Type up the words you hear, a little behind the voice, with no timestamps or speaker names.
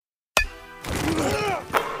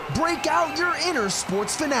break out your inner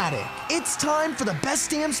sports fanatic. It's time for the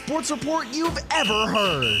best damn sports report you've ever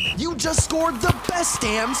heard. You just scored the best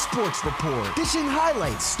damn sports report, dishing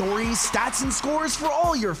highlights, stories, stats, and scores for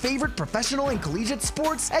all your favorite professional and collegiate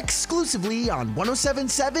sports exclusively on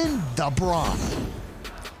 107.7 The Bronx.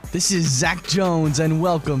 This is Zach Jones, and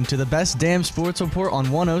welcome to the Best Damn Sports Report on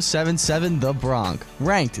 107.7 The Bronx.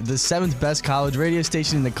 Ranked the 7th best college radio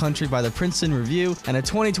station in the country by the Princeton Review, and a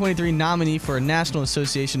 2023 nominee for a National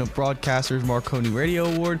Association of Broadcasters Marconi Radio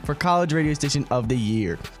Award for College Radio Station of the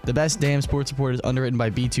Year. The Best Damn Sports Report is underwritten by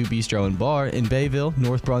B2 Bistro and Bar in Bayville,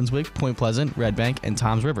 North Brunswick, Point Pleasant, Red Bank, and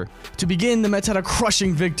Toms River. To begin, the Mets had a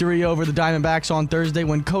crushing victory over the Diamondbacks on Thursday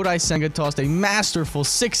when Kodai Senga tossed a masterful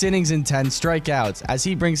 6 innings and 10 strikeouts as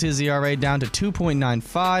he brings his ERA down to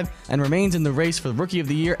 2.95 and remains in the race for the Rookie of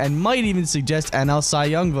the Year and might even suggest NL Cy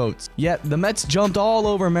Young votes. Yet, the Mets jumped all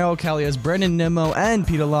over Merrill Kelly as Brendan Nimmo and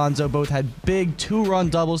Pete Alonso both had big 2-run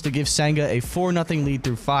doubles to give Senga a 4-0 lead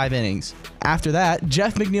through 5 innings. After that,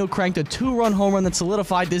 Jeff McNeil cranked a 2-run home run that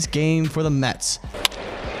solidified this game for the Mets.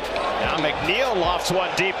 Now McNeil lofts one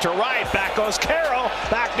deep to right. Back goes Carroll.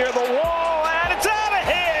 Back near the wall, and it's out of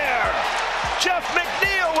here! Jeff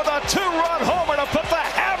McNeil with a 2-run homer to put the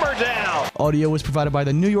hammer down. Audio was provided by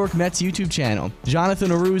the New York Mets YouTube channel. Jonathan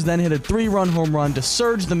Aruz then hit a 3-run home run to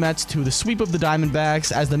surge the Mets to the sweep of the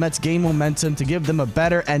Diamondbacks as the Mets gained momentum to give them a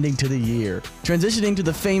better ending to the year. Transitioning to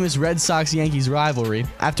the famous Red Sox-Yankees rivalry,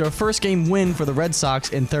 after a first-game win for the Red Sox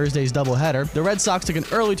in Thursday's doubleheader, the Red Sox took an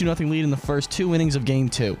early 2-0 lead in the first 2 innings of Game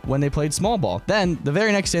 2, when they played small ball. Then, the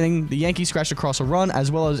very next inning, the Yankees scratched across a run,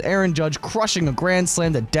 as well as Aaron Judge crushing a grand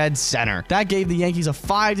slam to dead center. That gave the Yankees a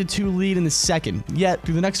 5-2 lead in the second. Yet,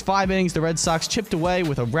 through the next 5 innings, the Red Sox chipped away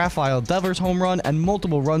with a Rafael Devers home run and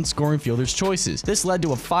multiple run-scoring fielders' choices. This led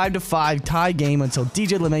to a 5-5 tie game until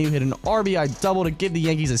DJ LeMahieu hit an RBI double to give the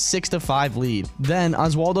Yankees a 6-5 lead. Then,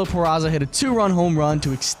 Oswaldo Peraza hit a 2-run home run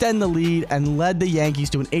to extend the lead and led the Yankees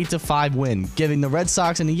to an 8-5 win, giving the Red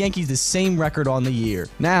Sox and the Yankees the same record on the year.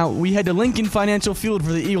 Now, we head to Lincoln Financial Field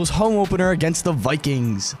for the Eagles' home opener against the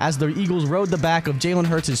Vikings, as the Eagles rode the back of Jalen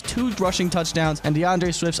Hurts' 2 rushing touchdowns and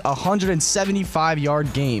DeAndre Swift's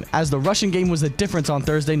 175-yard game, as the rushing game was the difference on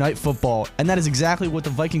Thursday Night Football, and that is exactly what the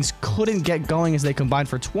Vikings couldn't get going as they combined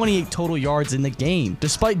for 28 total yards in the game.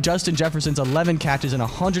 Despite Justin Jefferson's 11 catches and a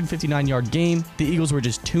 159-yard game, the Eagles were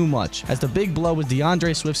just too much, as the big blow was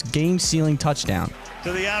DeAndre Swift's game-sealing touchdown.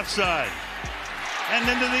 To the outside, and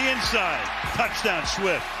then to the inside. Touchdown,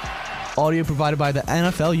 Swift. Audio provided by the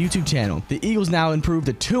NFL YouTube channel. The Eagles now improved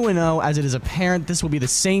to 2-0 as it is apparent this will be the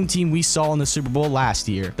same team we saw in the Super Bowl last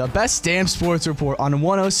year. The Best Damn Sports Report on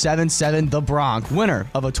 107.7 The Bronx, winner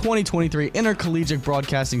of a 2023 Intercollegiate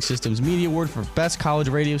Broadcasting Systems Media Award for Best College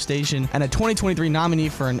Radio Station and a 2023 nominee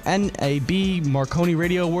for an NAB Marconi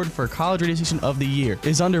Radio Award for College Radio Station of the Year,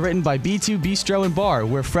 is underwritten by B2 Bistro and Bar,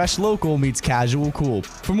 where fresh local meets casual cool.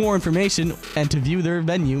 For more information and to view their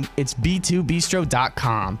menu, it's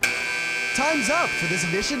b2bistro.com. Time's up for this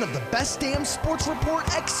edition of the Best Damn Sports Report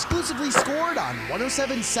exclusively scored on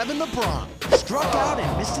 107.7 The Bronx. Struck out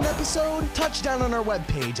and missed an episode? Touchdown on our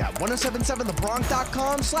webpage at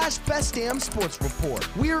 1077thebronx.com/Best Damn Sports Report.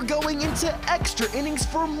 We're going into extra innings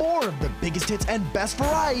for more of the biggest hits and best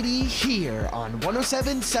variety here on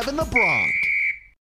 107.7 The Bronx.